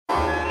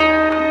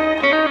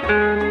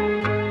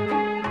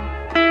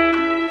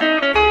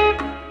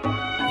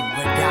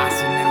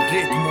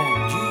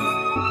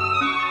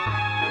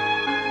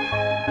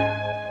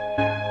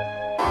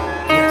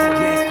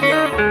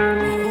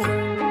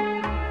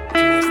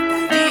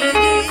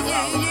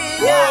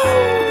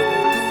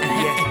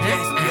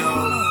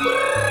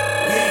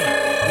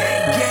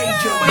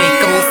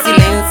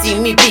perdí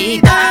mi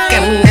vida.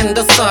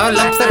 Caminando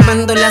solo,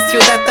 observando la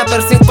ciudad a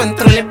ver si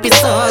encuentro el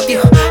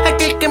episodio,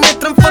 aquel que me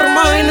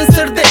transformó en un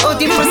ser de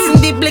odio,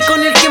 imprescindible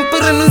con el tiempo,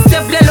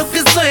 irrenunciable a lo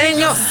que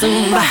sueño.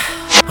 Zumba.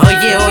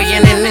 Oye,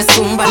 nene,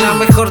 zumba. Lo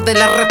mejor de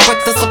las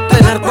respuestas es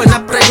obtener buenas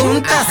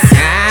preguntas.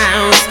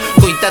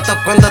 Cuidado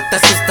cuando te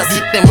asustas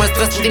y te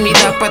muestras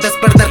tímida, puedes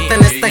perderte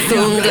en esta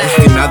jungla.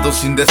 Destinado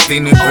sin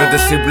destino,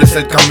 impredecible es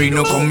el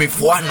camino. Con mi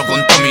fuá no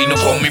contamino,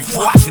 con mi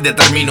fuá sí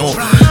determino.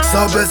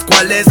 ¿Sabes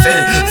cuál es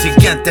el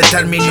siguiente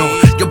término?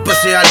 Yo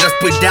empecé a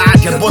respirar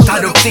y a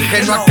botar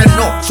oxígeno a que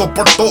no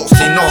soportó.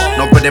 Si no,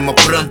 nos veremos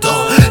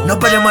pronto, nos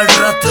veremos al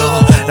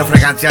rato. La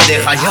fragancia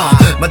deja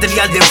ya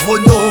material de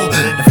fondo.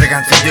 La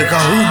fragancia deja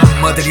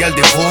material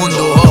de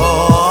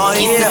fondo.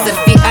 Quise ser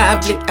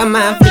fiable,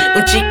 amable,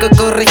 un chico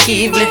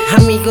corregible,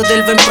 amigo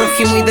del buen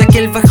prójimo y de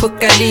aquel bajo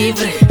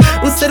calibre.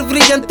 Un ser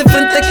brillante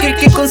frente a aquel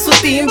que con su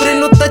timbre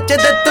no tacha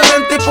de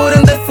atorrante por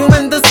andar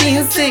fumando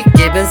cince.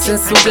 Quédense en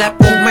su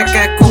plapo,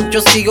 macaco,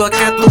 yo sigo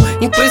acá tú,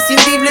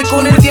 imprescindible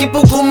con el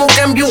tiempo como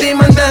cambio de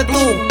mandato.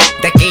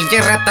 De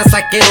aquella rata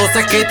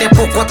asquerosa que de a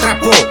poco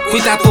atrapó.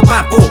 Cuidado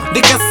papo,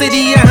 de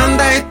cacería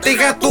anda este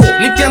gato,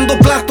 limpiando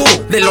plato.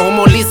 De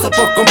lomo liso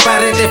por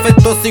compare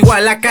defectos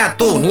igual a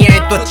Cato.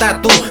 Nieto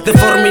estatus,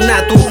 deforme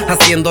innato,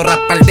 haciendo rap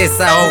al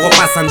desahogo,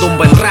 pasando un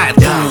buen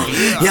rato.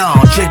 Yo,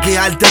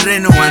 chequea el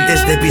terreno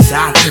antes de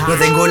pisar. No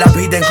tengo la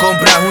vida en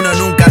compra, uno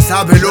nunca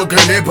sabe lo que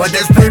le puede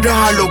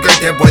esperar, lo que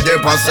te puede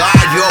pasar.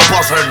 Yo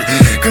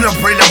pasen, que no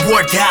abren la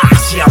puerta,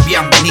 sean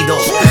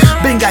bienvenidos.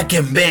 Venga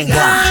quien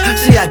venga,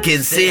 sea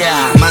quien sea.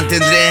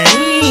 Mantendré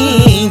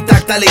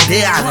intacta la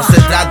idea. No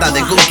se trata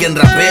de con quien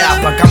rapea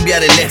pa'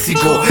 cambiar el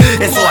léxico,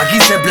 eso aquí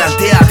se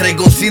plantea.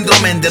 Traigo un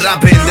síndrome de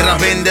ramen, de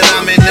ramen, de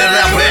ramen, de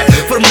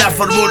rape.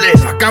 Formule,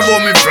 acabo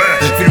mi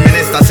fe. Firme en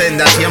esta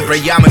senda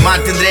siempre ya me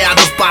mantendré a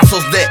 2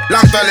 pasos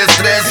delante del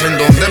estrés, en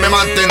donde me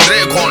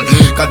mantendré con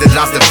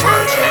cátedras de fe.